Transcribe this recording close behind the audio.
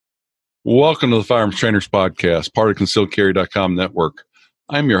Welcome to the Firearms Trainers Podcast, part of ConcealedCarry.com network.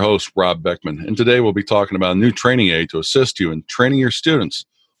 I'm your host, Rob Beckman, and today we'll be talking about a new training aid to assist you in training your students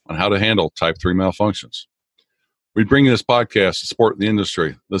on how to handle Type 3 malfunctions. We bring you this podcast to support the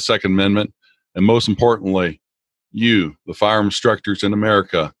industry, the Second Amendment, and most importantly, you, the firearm instructors in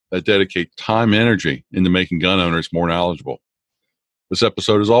America that dedicate time and energy into making gun owners more knowledgeable. This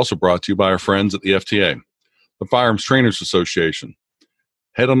episode is also brought to you by our friends at the FTA, the Firearms Trainers Association.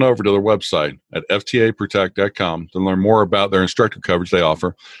 Head on over to their website at ftaprotect.com to learn more about their instructor coverage they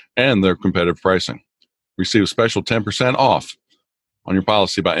offer and their competitive pricing. Receive a special 10% off on your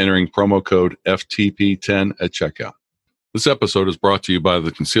policy by entering promo code FTP10 at checkout. This episode is brought to you by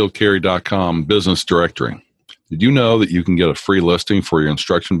the ConcealedCarry.com business directory. Did you know that you can get a free listing for your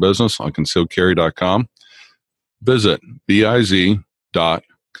instruction business on ConcealedCarry.com? Visit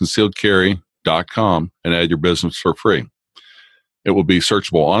biz.concealedcarry.com and add your business for free. It will be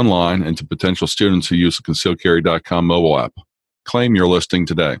searchable online and to potential students who use the ConcealedCarry.com mobile app. Claim your listing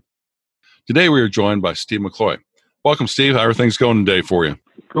today. Today we are joined by Steve McCloy. Welcome, Steve. How are things going today for you?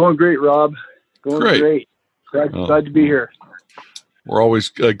 Going great, Rob. Going great. Glad to be here. We're always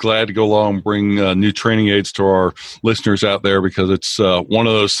glad to go along and bring new training aids to our listeners out there because it's one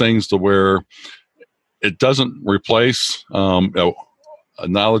of those things to where it doesn't replace a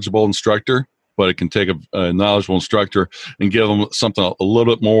knowledgeable instructor, but it can take a knowledgeable instructor and give them something a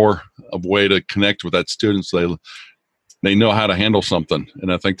little bit more of a way to connect with that student so they know how to handle something.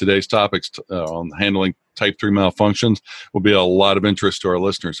 And I think today's topics on handling Type 3 malfunctions will be a lot of interest to our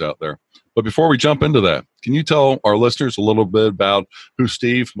listeners out there. But before we jump into that, can you tell our listeners a little bit about who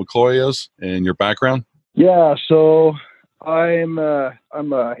Steve McCloy is and your background? Yeah, so I'm a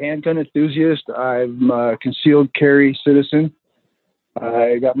handgun enthusiast. I'm a concealed carry citizen.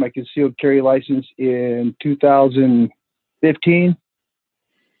 I got my concealed carry license in 2015,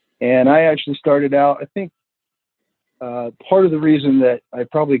 and I actually started out, I think part of the reason that I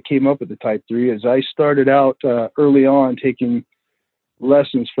probably came up with the Type 3 is I started out early on taking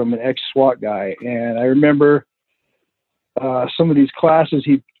lessons from an ex-SWAT guy, and I remember some of these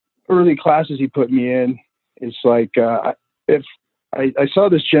early classes he put me in. It's like if I saw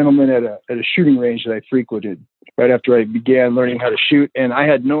this gentleman at a shooting range that I frequented right after I began learning how to shoot, and I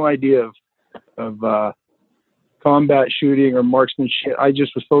had no idea of combat shooting or marksmanship. I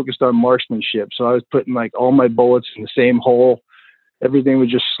just was focused on marksmanship, so I was putting like all my bullets in the same hole. Everything was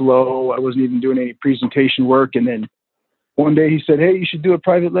just slow. I wasn't even doing any presentation work. And then one day he said, "Hey, you should do a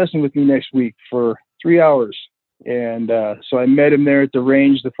private lesson with me next week for 3 hours." And so I met him there at the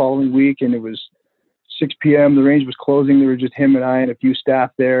range the following week, and it was 6 p.m. The range was closing. There were just him and I and a few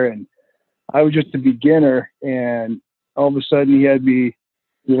staff there, and I was just a beginner. And all of a sudden he had me,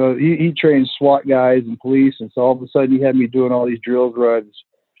 he trained SWAT guys and police, and so all of a sudden he had me doing all these drills where I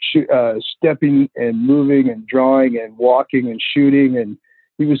was stepping and moving and drawing and walking and shooting, and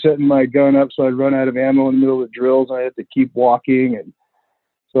he was setting my gun up so I'd run out of ammo in the middle of the drills, and I had to keep walking. And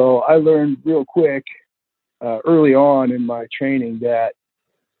so I learned real quick early on in my training that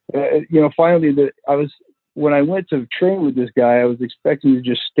finally when I went to train with this guy, I was expecting to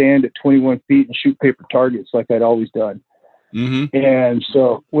just stand at 21 feet and shoot paper targets like I'd always done. Mm-hmm. And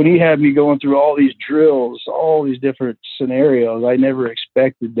so when he had me going through all these drills, all these different scenarios, I never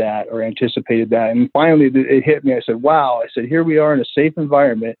expected that or anticipated that. And finally it hit me. I said, wow. I said, here we are in a safe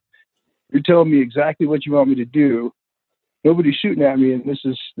environment. You're telling me exactly what you want me to do. Nobody's shooting at me, and this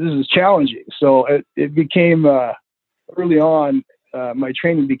is challenging. So it became early on, my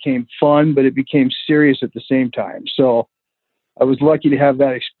training became fun, but it became serious at the same time. So I was lucky to have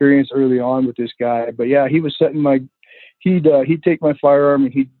that experience early on with this guy. But yeah, he was he'd take my firearm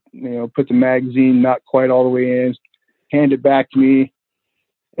and he'd, put the magazine not quite all the way in, hand it back to me,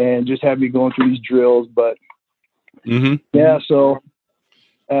 and just have me going through these drills. But yeah, so,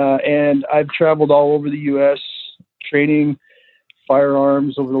 and I've traveled all over the U.S. training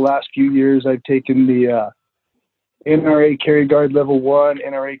firearms over the last few years. I've taken the NRA Carry Guard Level 1,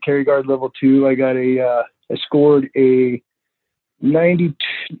 NRA Carry Guard Level 2. I scored a 92%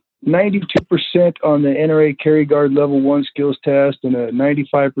 on the NRA Carry Guard Level 1 skills test and a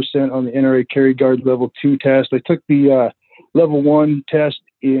 95% on the NRA Carry Guard Level 2 test. I took the Level 1 test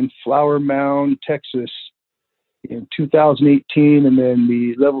in Flower Mound, Texas in 2018, and then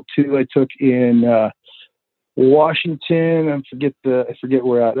the Level 2 I took in Washington. I forget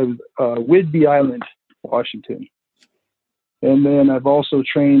where at. Whidbey Island, Washington. And then I've also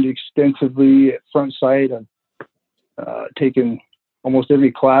trained extensively at Front Sight. I've taken almost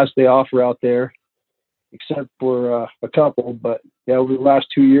every class they offer out there, except for a couple. But yeah, over the last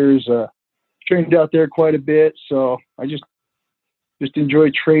 2 years, trained out there quite a bit. So I just just enjoy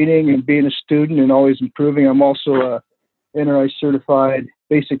training and being a student and always improving. I'm also a NRI certified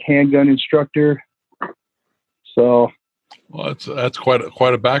basic handgun instructor. So, well, that's quite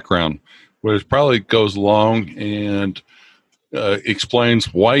a background, which probably goes along and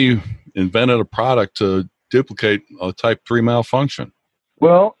explains why you invented a product to duplicate a Type 3 malfunction.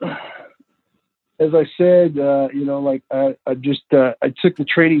 Well, as I said, I took the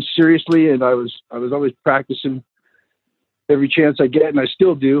training seriously, and I was always practicing every chance I get, and I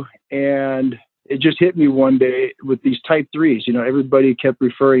still do. And it just hit me one day with these Type 3s. Everybody kept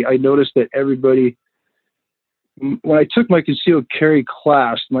referring. I noticed that everybody, when I took my concealed carry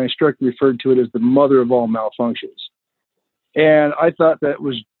class, my instructor referred to it as the mother of all malfunctions. And I thought that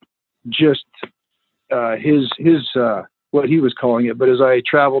was just his what he was calling it. But as I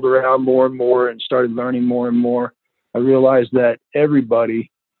traveled around more and more and started learning more and more, I realized that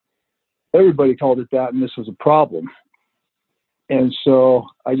everybody called it that, and this was a problem. And so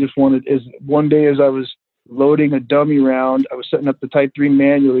I just one day as I was loading a dummy round, I was setting up the Type 3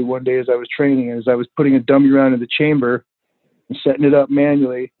 manually one day as I was training, and as I was putting a dummy round in the chamber and setting it up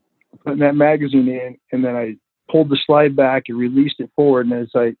manually, putting that magazine in, and then I pulled the slide back and released it forward. And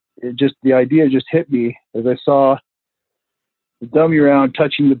the idea just hit me as I saw the dummy round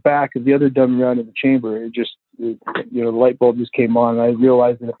touching the back of the other dummy round in the chamber. The light bulb just came on, and I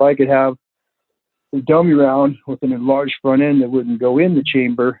realized that if I could have the dummy round with an enlarged front end that wouldn't go in the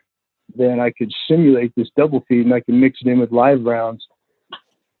chamber, then I could simulate this double feed, and I can mix it in with live rounds.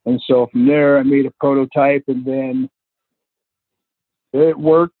 And so from there, I made a prototype, and then it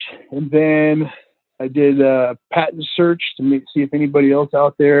worked. And then I did a patent search to see if anybody else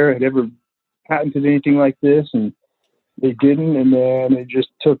out there had ever patented anything like this, and they didn't. And then it just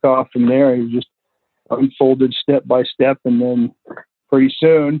took off from there. It just unfolded step by step, and then pretty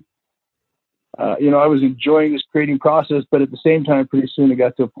soon, I was enjoying this creating process, but at the same time, pretty soon it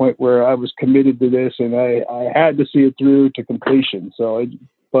got to a point where I was committed to this, and I had to see it through to completion. So, it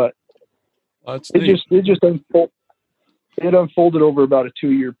unfolded over about a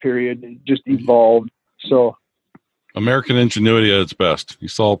 2-year period. It just evolved. So, American ingenuity at its best. You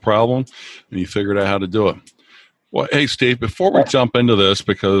saw a problem, and you figured out how to do it. Well, hey, Steve, before we jump into this,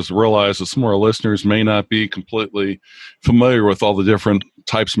 because realize that some of our listeners may not be completely familiar with all the different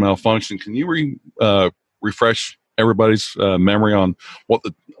types of malfunction, can you refresh everybody's memory on what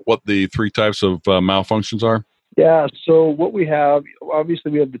the 3 types of malfunctions are? Yeah, so what we have,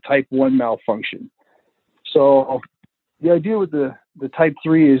 obviously we have the Type 1 malfunction. So the idea with the Type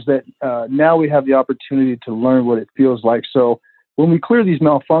 3 is that now we have the opportunity to learn what it feels like. So when we clear these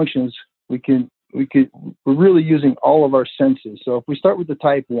malfunctions, we're really using all of our senses. So if we start with the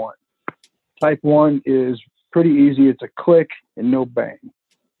Type 1, Type 1 is pretty easy. It's a click and no bang.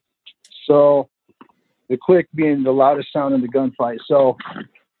 So the click being the loudest sound in the gunfight. So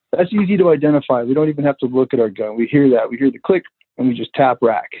that's easy to identify. We don't even have to look at our gun. We hear that. We hear the click, and we just tap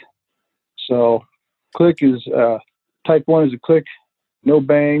rack. So click is, Type 1 is a click, no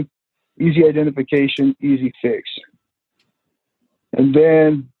bang, easy identification, easy fix. And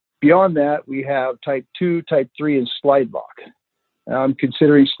then beyond that, we have Type 2, Type 3, and slide lock. I'm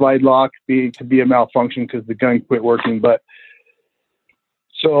considering slide lock to be a malfunction because the gun quit working. But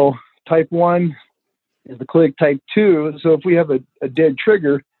so Type 1 is the click. Type 2, so if we have a dead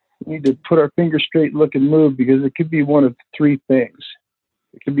trigger, we need to put our finger straight, look, and move, because it could be one of 3 things.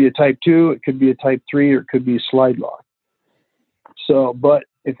 It could be a Type 2, it could be a Type 3, or it could be a slide lock. So, but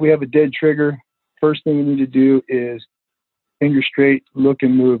if we have a dead trigger, first thing we need to do is finger straight, look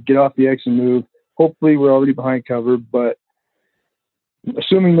and move, get off the X and move. Hopefully we're already behind cover, but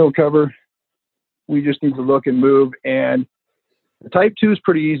assuming no cover, we just need to look and move. And the Type 2 is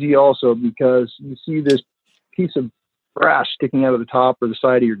pretty easy also, because you see this piece of brass sticking out of the top or the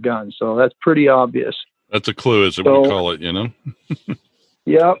side of your gun. So that's pretty obvious. That's a clue, as we call it,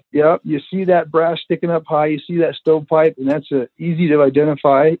 Yep. You see that brass sticking up high. You see that stovepipe, and that's easy to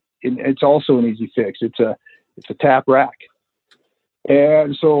identify. And it's also an easy fix. It's a tap rack.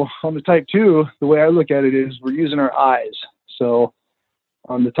 And so on the Type 2, the way I look at it is we're using our eyes. So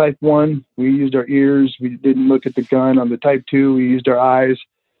on the Type 1, we used our ears. We didn't look at the gun. On the Type 2, we used our eyes.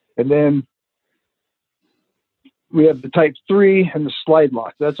 And then we have the Type 3 and the slide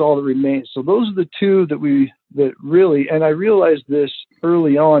lock. That's all that remains. So those are the 2 that really, and I realized this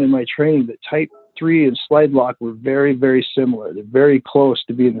early on in my training, that Type 3 and slide lock were very, very similar. They're very close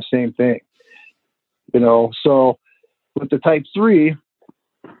to being the same thing. So with the Type 3,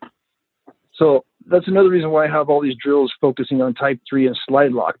 so that's another reason why I have all these drills focusing on Type 3 and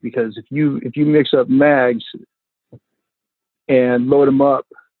slide lock, because if you mix up mags and load them up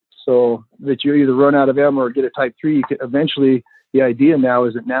so that you either run out of ammo or get a Type 3, you could eventually the idea now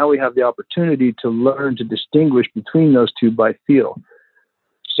is that now we have the opportunity to learn to distinguish between those two by feel.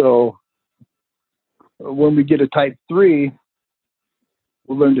 So when we get a Type 3,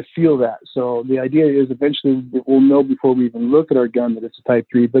 we'll learn to feel that. So the idea is eventually we'll know before we even look at our gun that it's a Type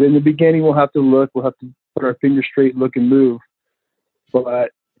 3. But in the beginning, we'll have to look. We'll have to put our finger straight, look, and move.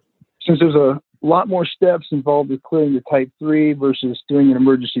 But since there's a lot more steps involved with clearing the Type 3 versus doing an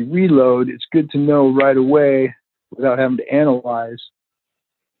emergency reload, it's good to know right away without having to analyze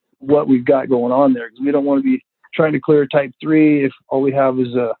what we've got going on there. Because we don't want to be trying to clear Type 3 if all we have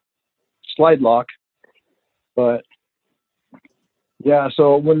is a slide lock. But yeah,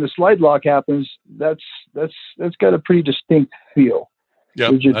 so when the slide lock happens, that's got a pretty distinct feel.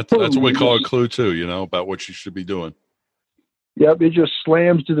 Yeah, that's what we call a clue too, about what you should be doing. Yep, it just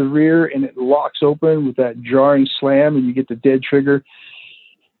slams to the rear and it locks open with that jarring slam, and you get the dead trigger.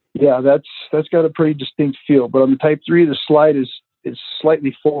 Yeah, that's got a pretty distinct feel. But on the Type 3, the slide is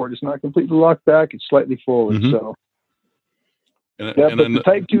slightly forward. It's not completely locked back; it's slightly forward. Mm-hmm. So, but the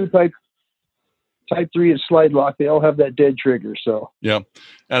Type 2, Type 3 is slide lock. They all have that dead trigger. So yeah,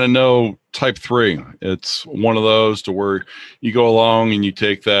 and I know Type 3. It's one of those to where you go along and you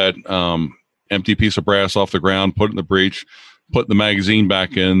take that empty piece of brass off the ground, put it in the breech, put the magazine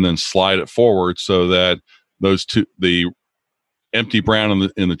back in, then slide it forward so that the empty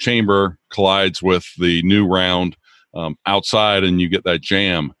round in the chamber collides with the new round outside, and you get that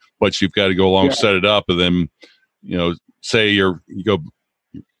jam. But you've got to go along, set it up, and then say you're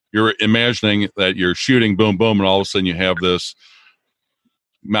imagining that you're shooting, boom, boom, and all of a sudden you have this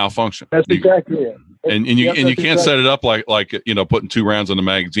malfunction. That's exactly it. And you can't set it up like putting 2 rounds in the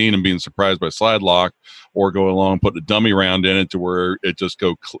magazine and being surprised by slide lock, or go along and put a dummy round in it to where it just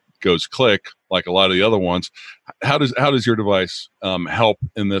goes click like a lot of the other ones. How does your device help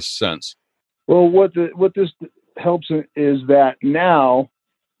in this sense? Well, what this helps is that now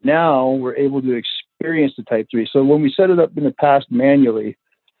we're able to experience the Type 3. So when we set it up in the past manually,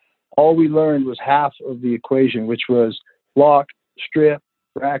 all we learned was half of the equation, which was lock, strip,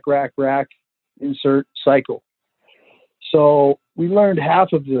 rack, insert, cycle. So we learned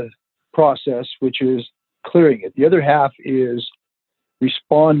half of the process, which is clearing it. The other half is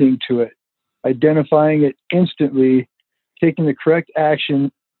responding to it, identifying it instantly, taking the correct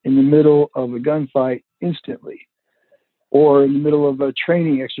action in the middle of a gunfight instantly, or in the middle of a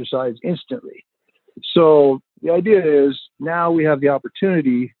training exercise instantly. So the idea is now we have the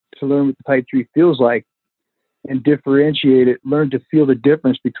opportunity to learn what the Type 3 feels like and differentiate it, learn to feel the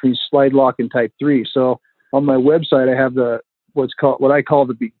difference between slide lock and Type 3. So on my website, I have what I call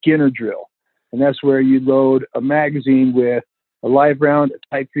the beginner drill. And that's where you load a magazine with a live round,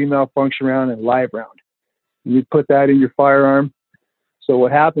 a Type 3 malfunction round, and a live round. And you put that in your firearm. So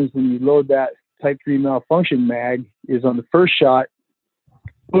what happens when you load that Type 3 malfunction mag is on the first shot,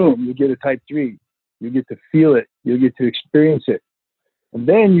 boom, you get a Type 3. You get to feel it. You get to experience it. And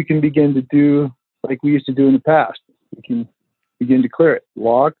then you can begin to do like we used to do in the past. You can begin to clear it.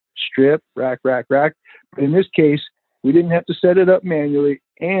 Lock, strip, rack. But in this case, we didn't have to set it up manually,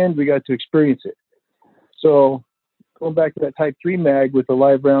 and we got to experience it. So going back to that Type 3 mag with a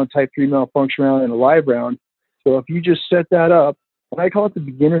live round, Type 3 malfunction round, and a live round. So if you just set that up, and I call it the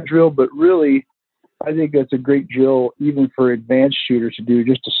beginner drill, but really, I think that's a great drill even for advanced shooters to do,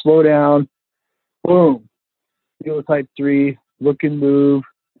 just to slow down, boom, feel the Type 3, look and move,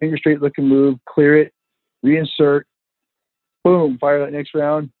 finger straight, look and move, clear it, reinsert, boom, fire that next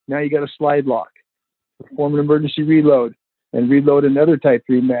round. Now you got a slide lock. Perform an emergency reload and reload another Type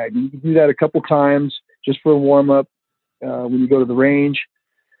 3 mag. You can do that a couple times just for a warm-up when you go to the range,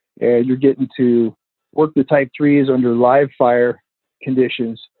 and you're getting to work the Type 3s under live fire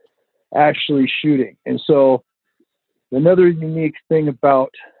conditions, actually shooting. And so another unique thing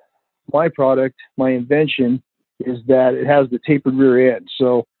about my product, my invention, is that it has the tapered rear end.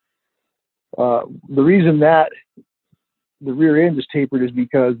 So the reason that the rear end is tapered is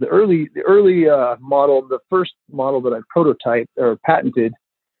because the early model, the first model that I prototyped or patented,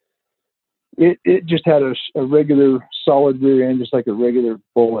 it just had a regular solid rear end, just like a regular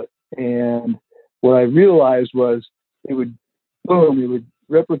bullet. And what I realized was it would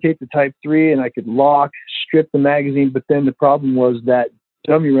replicate the Type 3, and I could lock, strip the magazine. But then the problem was that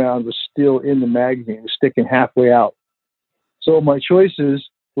dummy round was still in the magazine, it was sticking halfway out. So my choices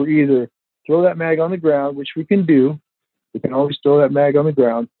were either throw that mag on the ground, which we can do. We can always throw that mag on the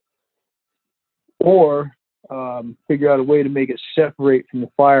ground, or figure out a way to make it separate from the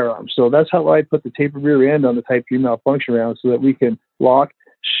firearm. So that's how I put the tapered rear end on the Type 3 malfunction round, so that we can lock,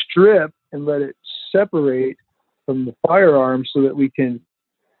 strip, and let it separate from the firearm, so that we can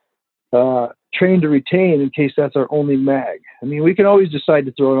trained to retain in case that's our only mag. I mean, we can always decide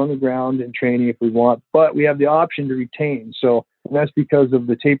to throw it on the ground in training if we want, but we have the option to retain. So that's because of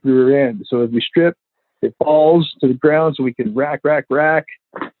the tapered rear end. So as we strip, it falls to the ground so we can rack, reinsert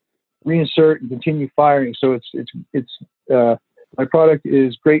and continue firing. So my product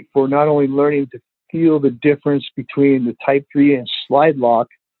is great for not only learning to feel the difference between the Type 3 and slide lock,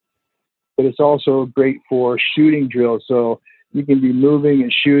 but it's also great for shooting drills. So you can be moving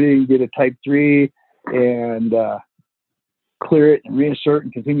and shooting, get a Type 3 and clear it and reinsert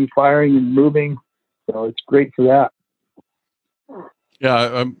and continue firing and moving. So it's great for that.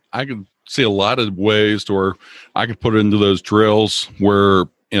 Yeah, I can see a lot of ways to where I can put it into those drills where,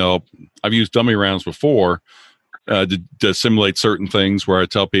 I've used dummy rounds before to simulate certain things where I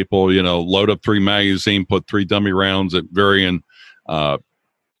tell people, load up 3 magazine, put 3 dummy rounds at varying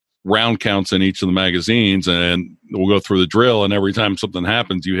round counts in each of the magazines, and we'll go through the drill. And every time something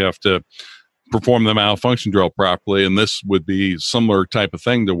happens, you have to perform the malfunction drill properly. And this would be similar type of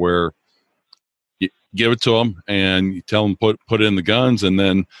thing to where you give it to them and you tell them put in the guns, and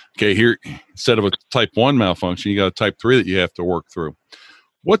then here, instead of a Type 1 malfunction, you got a Type 3 that you have to work through.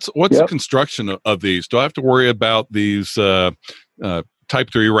 What's the construction of these? Do I have to worry about these Type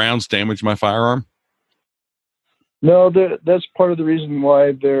 3 rounds damage my firearm? No, that's part of the reason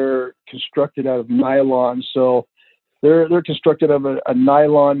why they're constructed out of nylon. So they're constructed of a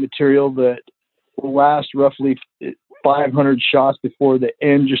nylon material that will last roughly 500 shots before the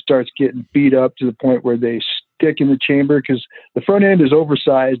end just starts getting beat up to the point where they stick in the chamber, because the front end is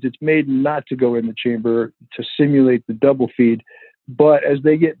oversized. It's made not to go in the chamber to simulate the double feed. But as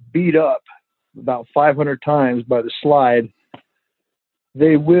they get beat up about 500 times by the slide,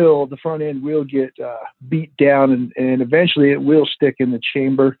 the front end will get beat down, and eventually it will stick in the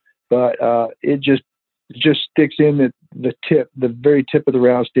chamber, but it just sticks in the very tip of the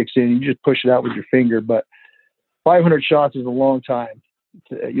round sticks in. You just push it out with your finger, but 500 shots is a long time.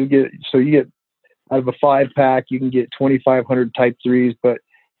 You get out of a 5-pack, you can get 2,500 Type 3s, but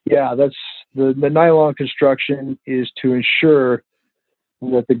yeah, that's the nylon construction is to ensure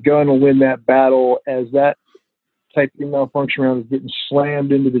that the gun will win that battle. As that Type 3 malfunction round is getting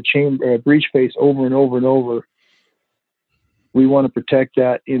slammed into the chamber breech face over and over and over, we want to protect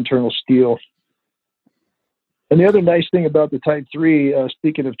that internal steel. And the other nice thing about the Type 3,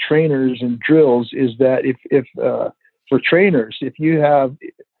 speaking of trainers and drills, is that if for trainers, if you have,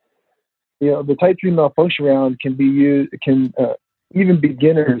 the Type 3 malfunction round can be used, even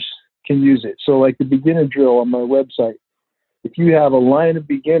beginners can use it. So like the beginner drill on my website, if you have a line of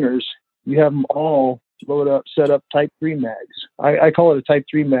beginners, you have them all set up Type 3 mags. I call it a Type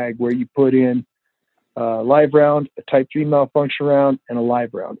 3 mag, where you put in a live round, a Type 3 malfunction round, and a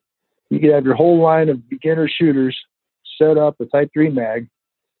live round. You can have your whole line of beginner shooters set up a Type 3 mag,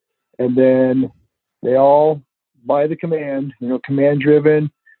 and then they all, by the command, command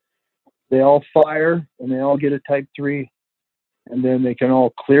driven, they all fire and they all get a Type 3, and then they can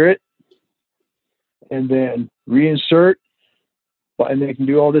all clear it and then reinsert. And they can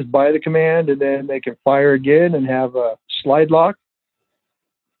do all this by the command, and then they can fire again and have a slide lock,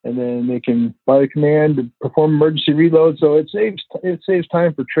 and then they can, by the command, perform emergency reload. So it saves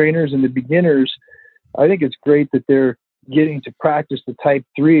time for trainers and the beginners. I think it's great that they're getting to practice the Type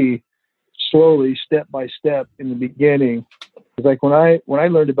 3 slowly, step by step in the beginning. It's like when I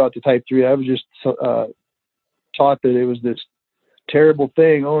learned about the Type 3, I was just taught that it was this terrible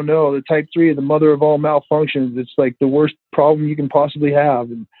thing. Oh no, the Type 3 is the mother of all malfunctions. It's like the worst problem you can possibly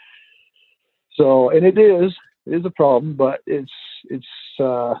have. And so, and it is a problem, but it's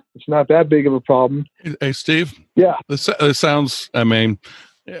not that big of a problem. Hey, Steve. Yeah. This sounds, I think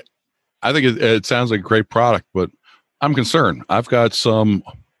it sounds like a great product, but I'm concerned. I've got some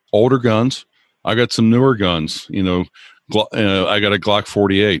older guns. I got some newer guns, I got a Glock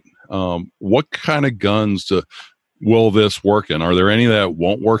 48. What kind of guns will this work in? Are there any that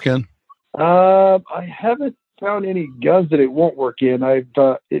won't work in? I haven't found any guns that it won't work in.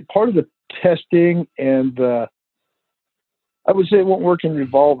 Part of the testing, and I would say it won't work in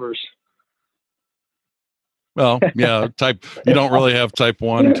revolvers. Well, yeah, you don't really have Type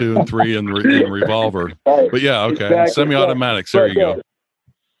 1, 2, and 3 in revolver. Right. But yeah, okay. Exactly. Semi-automatics, there you go.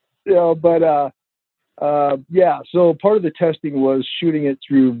 So part of the testing was shooting it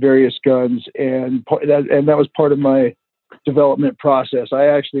through various guns, and that was part of my development process. I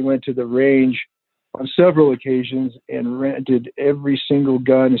actually went to the range on several occasions and rented every single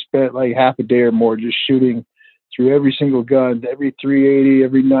gun and spent like half a day or more just shooting through every single gun, every 380,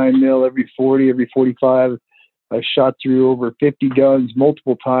 every 9mm, every 40, every 45. I shot through over 50 guns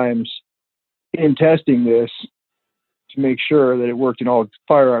multiple times in testing this to make sure that it worked in all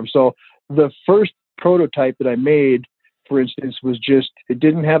firearms. So the first prototype that I made, for instance, was just, it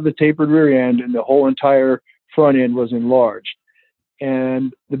didn't have the tapered rear end, and the whole entire front end was enlarged.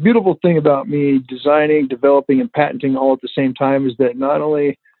 And the beautiful thing about me designing, developing, and patenting all at the same time is that not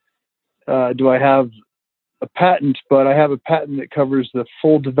only do I have a patent, but I have a patent that covers the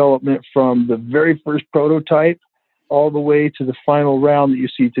full development from the very first prototype all the way to the final round that you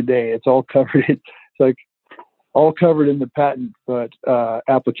see today. It's all covered. It's like all covered in the patent, but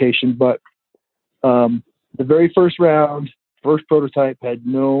application. But the very first round, first prototype had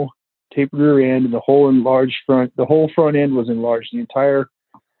no tapered rear end, and the whole enlarged front. The whole front end was enlarged. The entire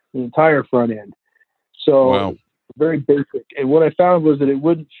front end. So. Wow. Very basic. And what I found was that it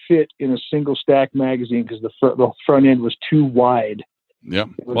wouldn't fit in a single stack magazine because the front end was too wide. Yeah.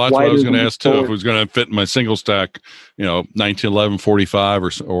 Well, that's what I was going to ask too. If it was going to fit in my single stack, 1911 45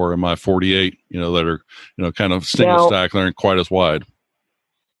 or in my 48, that are, kind of single stack, they aren't quite as wide.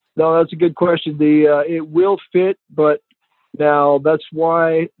 No, that's a good question. It will fit, but now that's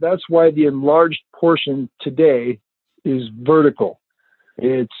why the enlarged portion today is vertical.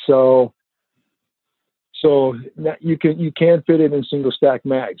 It's so you can fit it in single stack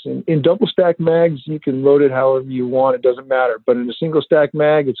mags. In double stack mags, you can load it however you want. It doesn't matter. But in a single stack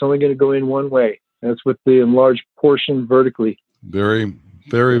mag, it's only going to go in one way. That's with the enlarged portion vertically. Very,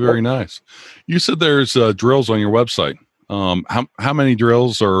 very, very nice. You said there's drills on your website. How many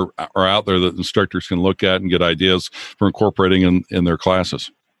drills are out there that instructors can look at and get ideas for incorporating in their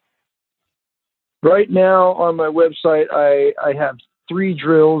classes? Right now on my website, I have 3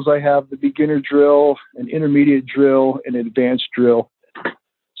 drills. I have the beginner drill, an intermediate drill, and an advanced drill.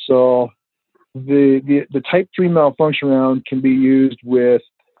 So the type 3 malfunction round can be used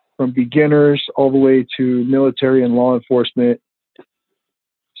from beginners all the way to military and law enforcement.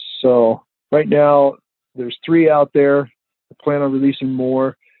 So right now there's 3 out there. I plan on releasing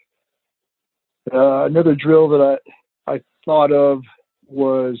more. Another drill that I thought of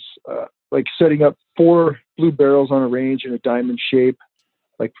was like setting up 4 blue barrels on a range in a diamond shape,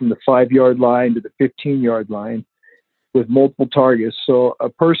 like from the 5-yard line to the 15-yard line with multiple targets. So a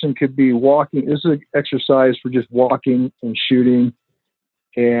person could be walking. This is an exercise for just walking and shooting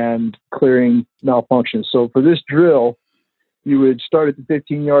and clearing malfunctions. So for this drill, you would start at the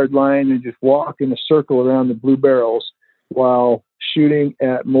 15-yard line and just walk in a circle around the blue barrels while shooting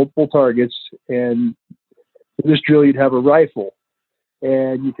at multiple targets. And for this drill, you'd have a rifle,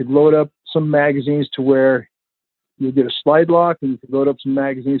 and you could load up some magazines to where you get a slide lock, and you could load up some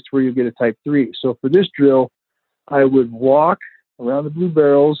magazines to where you get a type 3. So for this drill, I would walk around the blue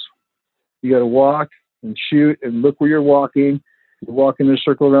barrels. You got to walk and shoot and look where you're walking. You walk in a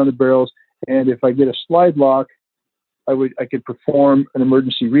circle around the barrels. And if I get a slide lock, I could perform an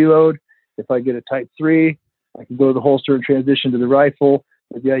emergency reload. If I get a type 3, I can go to the holster and transition to the rifle.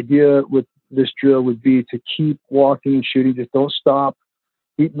 But the idea with this drill would be to keep walking and shooting. Just don't stop.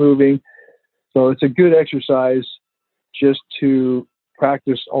 Keep moving. So it's a good exercise just to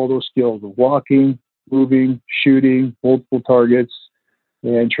practice all those skills of walking, moving, shooting, multiple targets,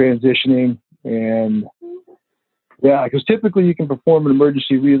 and transitioning. And yeah, because typically you can perform an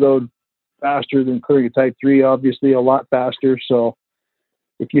emergency reload faster than clearing a type 3, obviously a lot faster. So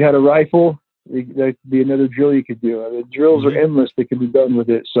if you had a rifle, that could be another drill you could do. The drills are endless that can be done with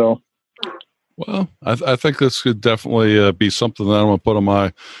it. So, well, I think this could definitely be something that I'm going to put on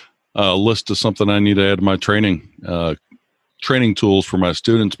my list of something I need to add to my training tools for my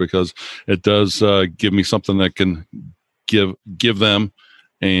students, because it does give me something that can give them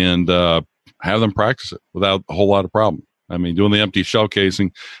and have them practice it without a whole lot of problem. I mean, doing the empty shell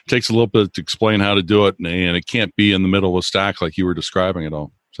casing takes a little bit to explain how to do it, and it can't be in the middle of a stack like you were describing it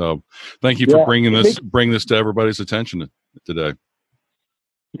all. So thank you for bring this to everybody's attention today.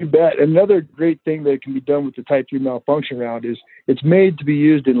 You bet. Another great thing that can be done with the Type 3 malfunction round is it's made to be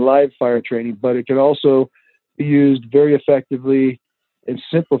used in live fire training, but it can also be used very effectively and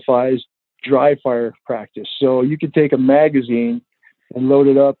simplifies dry fire practice. So you could take a magazine and load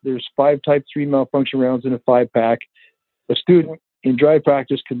it up. There's 5 Type 3 malfunction rounds in a 5-pack. A student in dry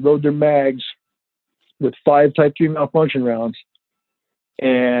practice could load their mags with 5 Type 3 malfunction rounds,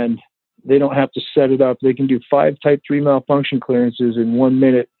 and they don't have to set it up. They can do 5 Type 3 malfunction clearances in 1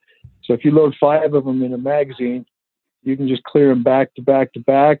 minute. So if you load 5 of them in a magazine, you can just clear them back to back to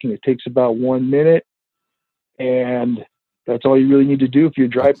back, and it takes about 1 minute. And that's all you really need to do if you're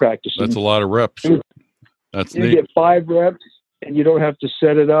dry practicing. That's a lot of reps. That's you get 5 reps, and you don't have to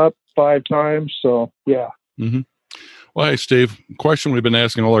set it up 5 times. So, yeah. Mm-hmm. Well, hey, Steve, question we've been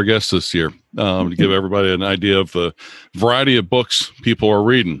asking all our guests this year to give everybody an idea of the variety of books people are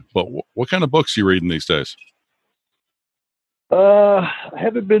reading. But what kind of books are you reading these days? I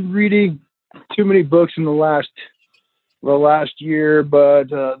haven't been reading too many books in the last year, but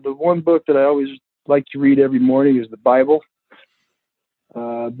the one book that I always like to read every morning is the Bible.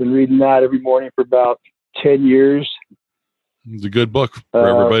 I've been reading that every morning for about 10 years. It's a good book for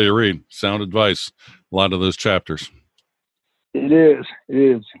everybody to read. Sound advice, a lot of those chapters. It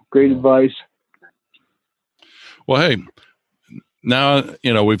is. Great advice. Well, hey, now,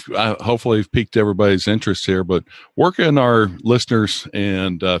 we've hopefully piqued everybody's interest here, but where can our listeners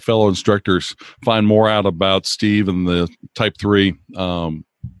and fellow instructors find more out about Steve and the Type 3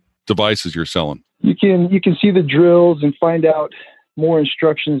 devices you're selling? You can see the drills and find out more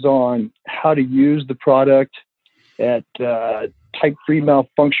instructions on how to use the product at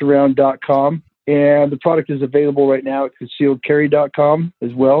type3malfunctionround.com. And the product is available right now at concealedcarry.com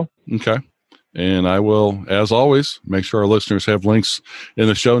as well. Okay. And I will, as always, make sure our listeners have links in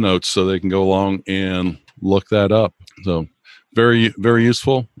the show notes so they can go along and look that up. So very, very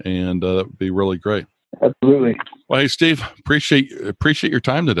useful, and that would be really great. Absolutely. Well, hey, Steve, appreciate your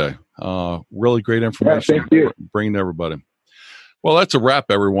time today. Really great information. Thank you. Bringing to everybody. Well, that's a wrap,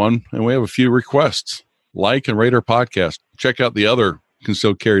 everyone. And we have a few requests. Like and rate our podcast. Check out the other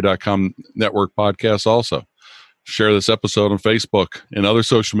concealedcarry.com network podcasts also. Share this episode on Facebook and other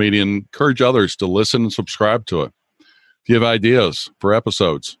social media and encourage others to listen and subscribe to it. If you have ideas for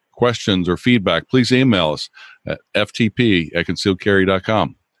episodes, questions, or feedback, please email us at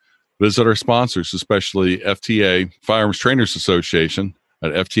ftp@concealedcarry.com. Visit our sponsors, especially FTA, Firearms Trainers Association,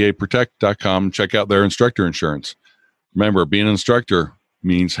 at ftaprotect.com and check out their instructor insurance. Remember, being an instructor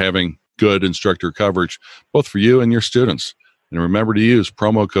means having good instructor coverage, both for you and your students. And remember to use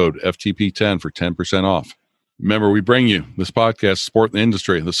promo code FTP10 for 10% off. Remember, we bring you this podcast, Support the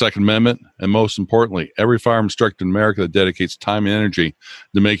Industry, the Second Amendment, and most importantly, every firearm instructor in America that dedicates time and energy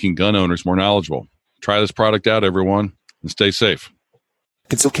to making gun owners more knowledgeable. Try this product out, everyone, and stay safe.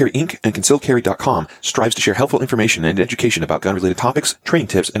 Concealed Carry Inc. and ConcealedCarry.com strives to share helpful information and education about gun-related topics, training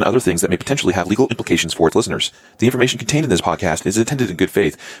tips, and other things that may potentially have legal implications for its listeners. The information contained in this podcast is intended in good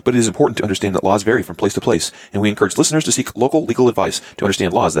faith, but it is important to understand that laws vary from place to place, and we encourage listeners to seek local legal advice to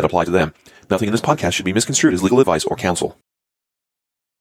understand laws that apply to them. Nothing in this podcast should be misconstrued as legal advice or counsel.